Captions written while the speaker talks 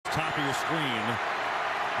after your screen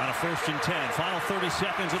on a 1st and 10. Final 30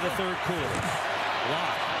 seconds of the third quarter.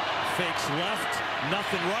 Locke fakes left,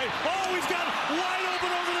 nothing right. Oh, he's got wide open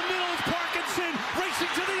over the middle. It's Parkinson racing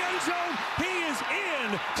to the end zone. He is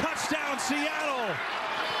in. Touchdown, Seattle.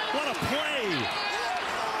 What a play.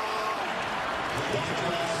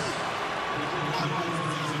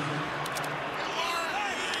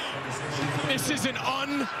 This is an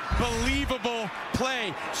unbelievable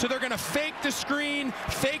play. So they're going to fake the screen,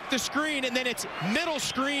 and then it's middle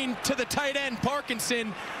screen to the tight end,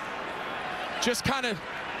 Parkinson. Just kind of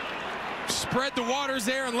spread the waters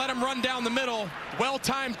there and let him run down the middle.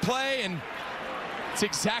 Well-timed play, and it's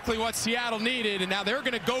exactly what Seattle needed. And now they're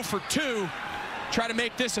going to go for 2, try to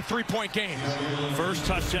make this a 3-point game. First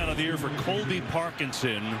touchdown of the year for Colby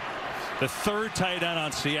Parkinson, the 3rd tight end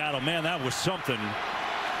on Seattle. Man, that was something.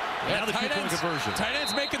 Yeah, now the 2-point conversion. Tight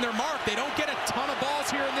ends making their mark. They don't get a ton of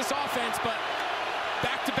balls here in this offense, but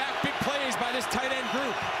back-to-back big plays by this tight end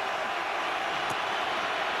group.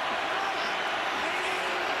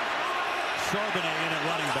 Charbonnet in at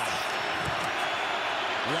running back.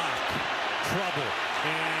 Locke, trouble,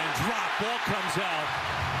 and drop. Ball comes out,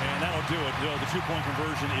 and that'll do it. The 2-point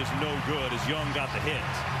conversion is no good as Young got the hit.